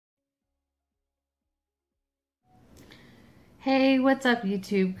Hey, what's up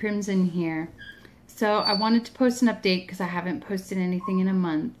YouTube? Crimson here. So I wanted to post an update because I haven't posted anything in a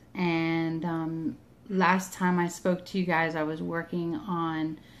month, and last time I spoke to you guys I was working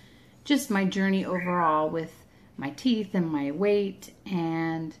on just my journey overall with my teeth and my weight,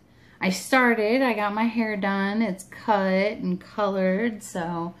 and I got my hair done. It's cut and colored,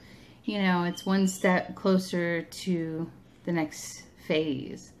 so you know, it's one step closer to the next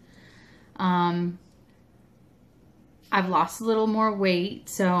phase. I've lost a little more weight,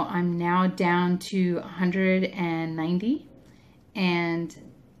 so I'm now down to 190, and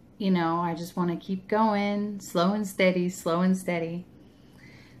you know, I just want to keep going, slow and steady, slow and steady.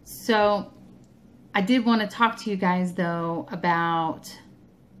 So I did want to talk to you guys though about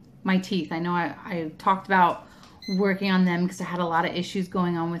my teeth. I know I talked about working on them because I had a lot of issues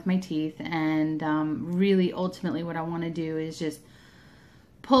going on with my teeth, and really ultimately what I want to do is just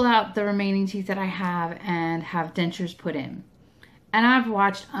pull out the remaining teeth that I have and have dentures put in. And I've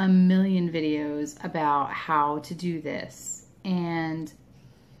watched a million videos about how to do this, and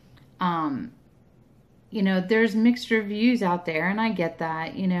you know, there's mixed reviews out there, and I get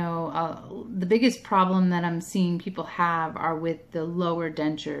that. You know, the biggest problem that I'm seeing people have are with the lower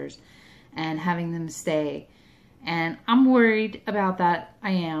dentures and having them stay, and I'm worried about that. I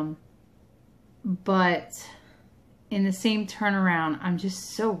am, but in the same turnaround, I'm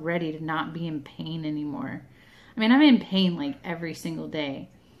just so ready to not be in pain anymore. I mean, I'm in pain like every single day.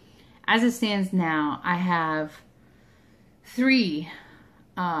 As it stands now, I have 3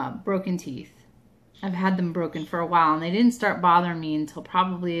 broken teeth. I've had them broken for a while, and they didn't start bothering me until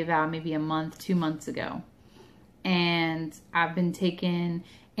probably about maybe a month, 2 months ago. And I've been taking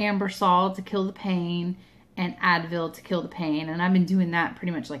Ambersol to kill the pain and Advil to kill the pain, and I've been doing that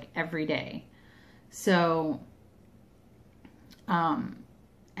pretty much like every day. So and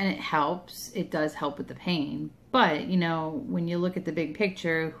it helps. It does help with the pain. But, you know, when you look at the big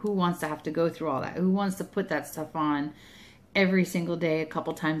picture, who wants to have to go through all that? Who wants to put that stuff on every single day, a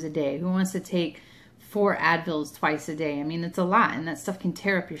couple times a day? Who wants to take 4 Advils twice a day? I mean, it's a lot, and that stuff can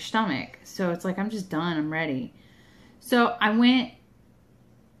tear up your stomach. So it's like, I'm just done. I'm ready. So I went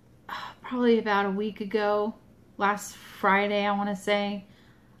probably about a week ago, last Friday, I want to say.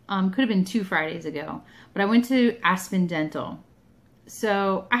 Could have been 2 Fridays ago. But I went to Aspen Dental.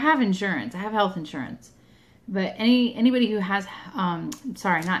 So I have insurance. I have health insurance. But anybody who has,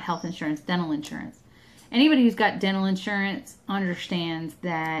 sorry, not health insurance, dental insurance. Anybody who's got dental insurance understands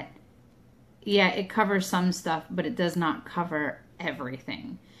that, yeah, it covers some stuff, but it does not cover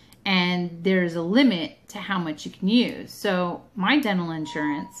everything. And there's a limit to how much you can use. So my dental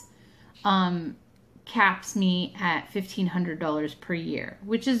insurance caps me at $1,500 per year,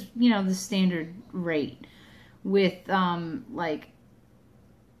 which is, you know, the standard rate with like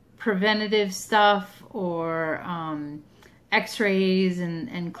preventative stuff or x-rays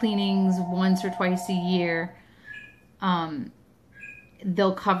and cleanings once or twice a year.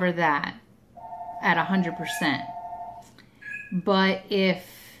 They'll cover that at 100%. But if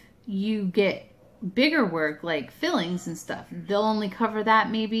you get bigger work like fillings and stuff, they'll only cover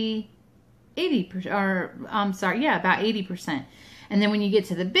that maybe 80%, or I'm sorry, yeah, about 80%. And then when you get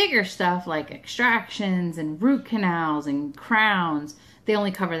to the bigger stuff like extractions and root canals and crowns, they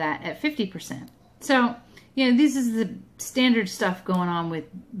only cover that at 50%. So, you know, this is the standard stuff going on with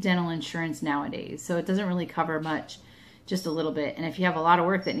dental insurance nowadays. So it doesn't really cover much, just a little bit. And if you have a lot of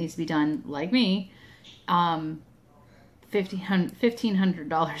work that needs to be done, like me,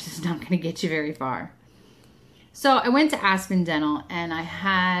 $1,500 is not going to get you very far. So I went to Aspen Dental, and I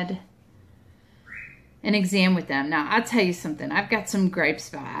had an exam with them. Now, I'll tell you something. I've got some gripes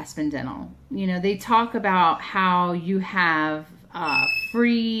about Aspen Dental. You know, they talk about how you have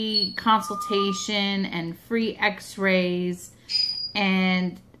free consultation and free x-rays,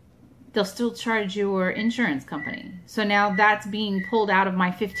 and they'll still charge your insurance company. So now that's being pulled out of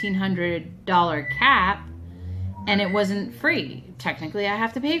my $1,500 cap, and it wasn't free. Technically, I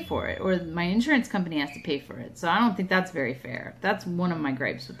have to pay for it, or my insurance company has to pay for it. So I don't think that's very fair. That's one of my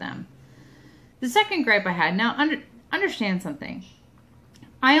gripes with them. The second gripe I had, now understand something.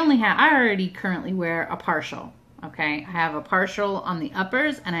 I already currently wear a partial, okay? I have a partial on the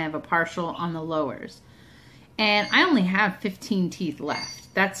uppers, and I have a partial on the lowers. And I only have 15 teeth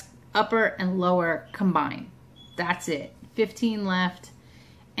left. That's upper and lower combined. That's it. 15 left.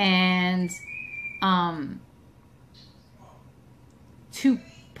 And to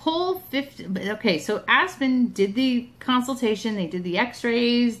pull 50, okay, so Aspen did the consultation, they did the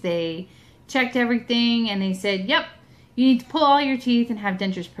x-rays, they checked everything, and they said, yep, you need to pull all your teeth and have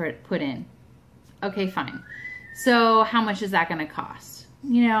dentures put in. Okay, fine. So how much is that going to cost?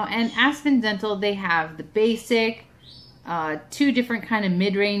 You know, and Aspen Dental, they have the basic, two different kind of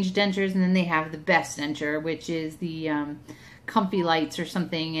mid-range dentures, and then they have the best denture, which is the Comfy Lights or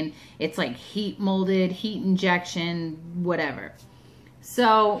something, and it's like heat molded, heat injection, whatever.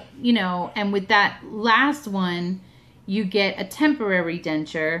 So, you know, and with that last one, you get a temporary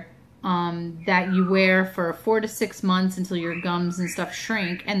denture that you wear for 4 to 6 months until your gums and stuff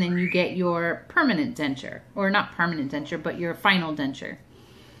shrink, and then you get your permanent denture, or not permanent denture, but your final denture.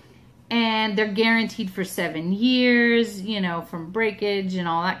 And they're guaranteed for 7 years, you know, from breakage and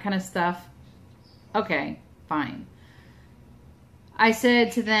all that kind of stuff. Okay, fine. I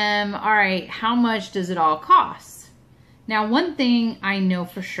said to them, all right, how much does it all cost? Now, one thing I know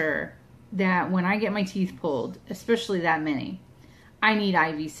for sure, that when I get my teeth pulled, especially that many, I need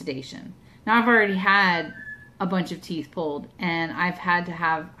IV sedation. Now, I've already had a bunch of teeth pulled, and I've had to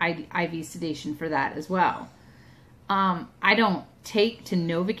have IV sedation for that as well. I don't take to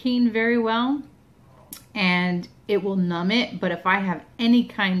Novocaine very well, and it will numb it, but if I have any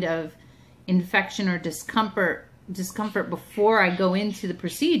kind of infection or discomfort before I go into the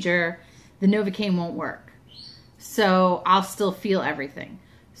procedure, the Novocaine won't work. So I'll still feel everything.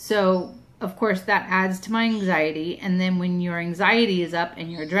 So of course that adds to my anxiety, and then when your anxiety is up and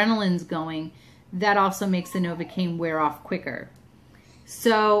your adrenaline's going, that also makes the Novocaine wear off quicker.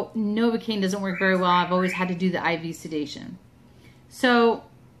 So Novocaine doesn't work very well. I've always had to do the IV sedation. So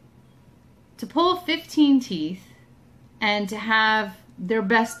to pull 15 teeth and to have their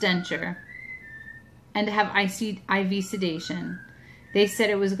best denture and to have IV sedation, they said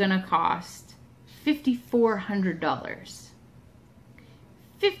it was going to cost $5,400.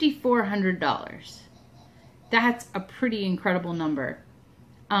 $5,400. That's a pretty incredible number.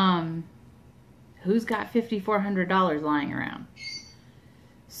 Who's got $5,400 lying around?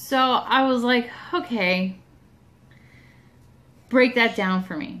 So I was like, okay, break that down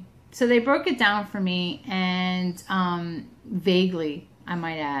for me. So they broke it down for me, and vaguely, I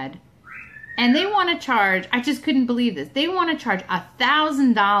might add. And they want to charge, I just couldn't believe this, they want to charge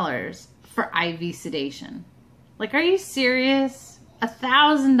 $1,000 for IV sedation. Like, are you serious?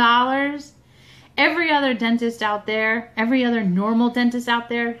 $1,000? Every other dentist out there, every other normal dentist out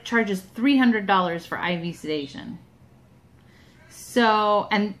there charges $300 for IV sedation. So,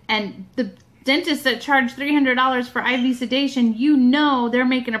 and the dentists that charge $300 for IV sedation, you know they're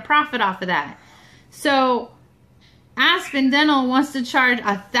making a profit off of that. So Aspen Dental wants to charge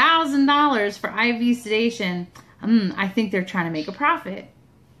 $1,000 for IV sedation. I think they're trying to make a profit.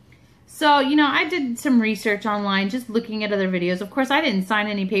 So, you know, I did some research online, just looking at other videos. Of course, I didn't sign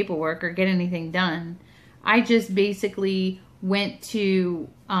any paperwork or get anything done. I just basically went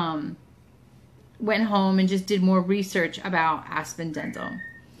home and just did more research about Aspen Dental.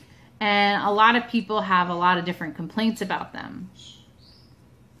 And a lot of people have a lot of different complaints about them.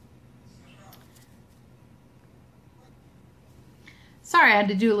 Sorry, I had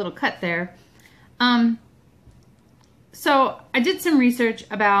to do a little cut there. So I did some research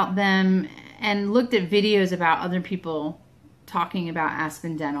about them and looked at videos about other people talking about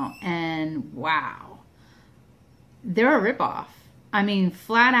Aspen Dental, and wow, they're a ripoff. I mean,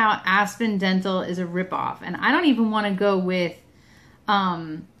 flat out, Aspen Dental is a ripoff. And I don't even want to go with,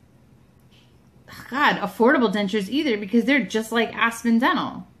 affordable dentures either, because they're just like Aspen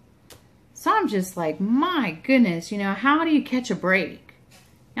Dental. So I'm just like, my goodness, you know, how do you catch a break?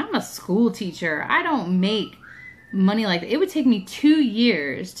 I'm a school teacher. I don't make money like that. It would take me 2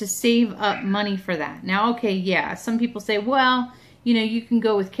 years to save up money for that. Now, okay, yeah, some people say, well, you know, you can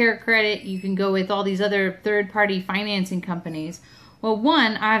go with Care Credit, you can go with all these other third-party financing companies. Well,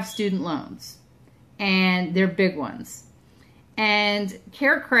 one, I have student loans, and they're big ones. And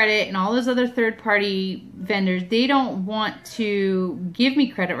Care Credit and all those other third-party vendors, they don't want to give me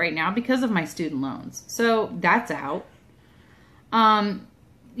credit right now because of my student loans. So that's out.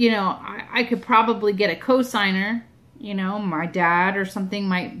 You know, I could probably get a cosigner. You know, my dad or something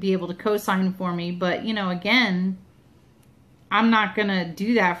might be able to cosign for me. But, you know, again, I'm not going to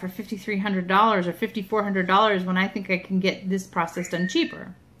do that for $5,300 or $5,400 when I think I can get this process done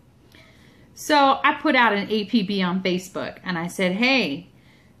cheaper. So I put out an APB on Facebook, and I said, hey,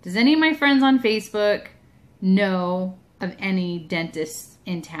 does any of my friends on Facebook know of any dentists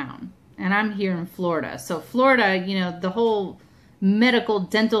in town? And I'm here in Florida. So Florida, you know, the whole medical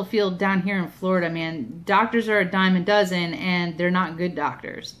dental field down here in Florida, man, doctors are a dime a dozen, and they're not good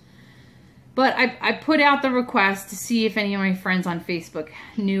doctors. But I put out the request to see if any of my friends on Facebook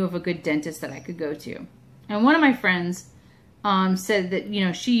knew of a good dentist that I could go to. And one of my friends said that, you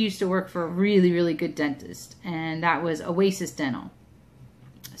know, she used to work for a really, really good dentist, and that was Oasis Dental.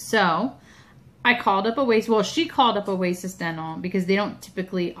 So I called up Oasis. Well, she called up Oasis Dental because they don't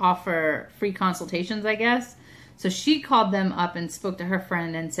typically offer free consultations, I guess. So she called them up and spoke to her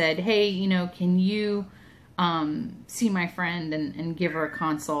friend and said, hey, you know, can you see my friend and give her a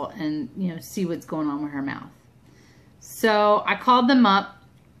consult and, you know, see what's going on with her mouth. So I called them up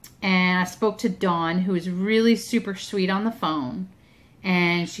and I spoke to Dawn, who was really super sweet on the phone.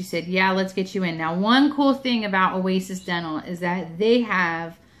 And she said, yeah, let's get you in. Now, one cool thing about Oasis Dental is that they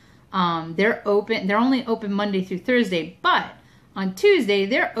have, they're only open Monday through Thursday, but on Tuesday,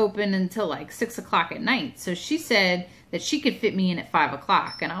 they're open until like 6 o'clock at night. So she said that she could fit me in at 5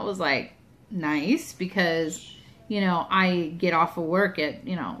 o'clock. And I was like, nice, because, you know, I get off of work at,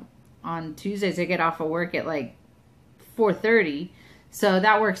 you know, on Tuesdays, I get off of work at like 4:30. So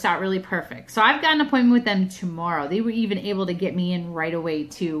that works out really perfect. So I've got an appointment with them tomorrow. They were even able to get me in right away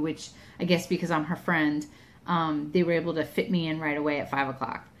too, which I guess because I'm her friend, they were able to fit me in right away at 5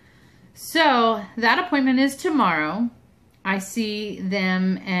 o'clock. So that appointment is tomorrow. I see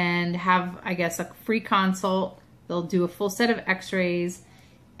them and have, I guess, a free consult. They'll do a full set of x-rays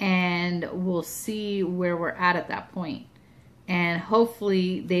and we'll see where we're at that point. And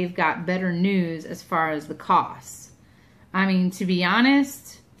hopefully they've got better news as far as the costs. I mean, to be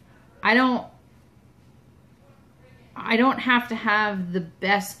honest, I don't have to have the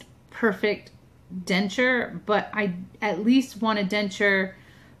best perfect denture, but I at least want a denture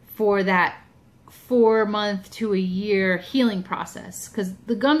for that 4 month to a year healing process, because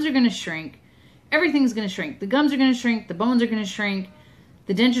the gums are going to shrink. Everything's going to shrink. The gums are going to shrink. The bones are going to shrink.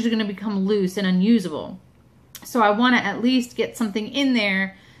 The dentures are going to become loose and unusable. So I want to at least get something in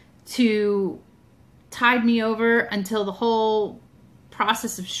there to tide me over until the whole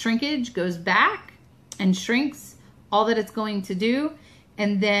process of shrinkage goes back and shrinks all that it's going to do.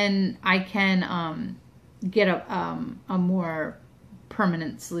 And then I can get a more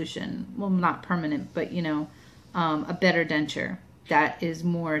permanent solution. Well, not permanent, but, you know, a better denture that is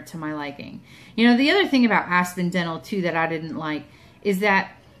more to my liking. You know, the other thing about Aspen Dental too that I didn't like is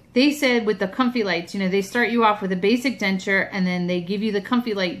that they said with the Comfy Lights, you know, they start you off with a basic denture and then they give you the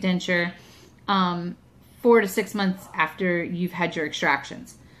Comfy Light denture 4 to 6 months after you've had your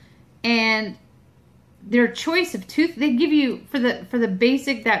extractions. And their choice of tooth, they give you, for the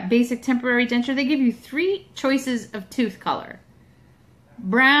basic, that basic temporary denture, they give you 3 choices of tooth color.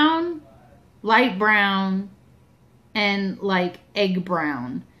 Brown, light brown, and like egg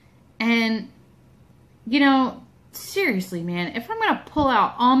brown. And, you know, seriously, man, if I'm going to pull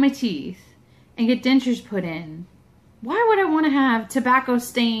out all my teeth and get dentures put in, why would I want to have tobacco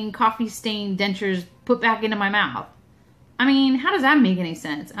stain, coffee stain dentures put back into my mouth? I mean, how does that make any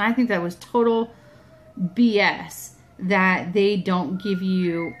sense? And I think that was total BS that they don't give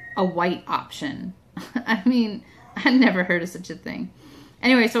you a white option. I mean, I never heard of such a thing.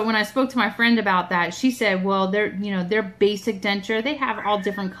 Anyway, so when I spoke to my friend about that, she said, well, they're, you know, their basic denture, they have all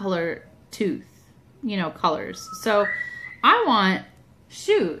different color tooth, you know, colors. So I want,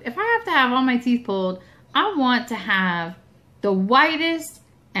 shoot, if I have to have all my teeth pulled, I want to have the whitest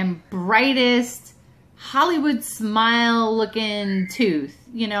and brightest Hollywood smile looking tooth.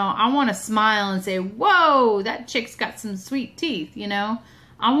 You know, I want to smile and say, whoa, that chick's got some sweet teeth, you know.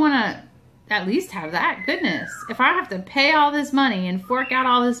 I want to at least have that. Goodness, if I have to pay all this money and fork out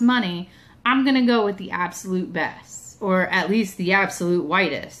all this money, I'm going to go with the absolute best, or at least the absolute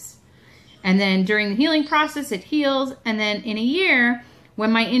whitest. And then during the healing process, it heals. And then in a year,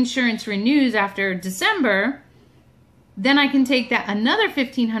 when my insurance renews after December, then I can take that another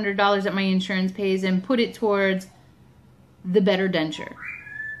 $1,500 that my insurance pays and put it towards the better denture.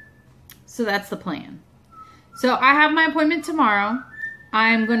 So that's the plan. So I have my appointment tomorrow.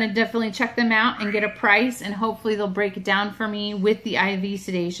 I'm going to definitely check them out and get a price, and hopefully they'll break it down for me with the IV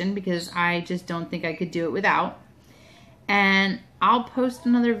sedation, because I just don't think I could do it without. And I'll post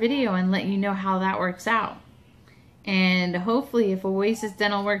another video and let you know how that works out. And hopefully if Oasis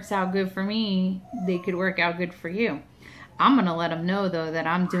Dental works out good for me, they could work out good for you. I'm going to let them know, though, that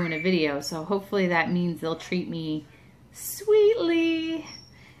I'm doing a video. So hopefully that means they'll treat me sweetly.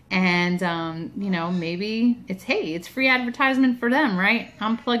 And, you know, maybe it's, hey, it's free advertisement for them, right?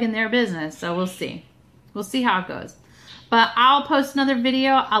 I'm plugging their business. So we'll see. We'll see how it goes. But I'll post another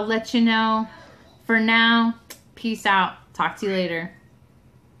video. I'll let you know. For now, peace out. Talk to you later.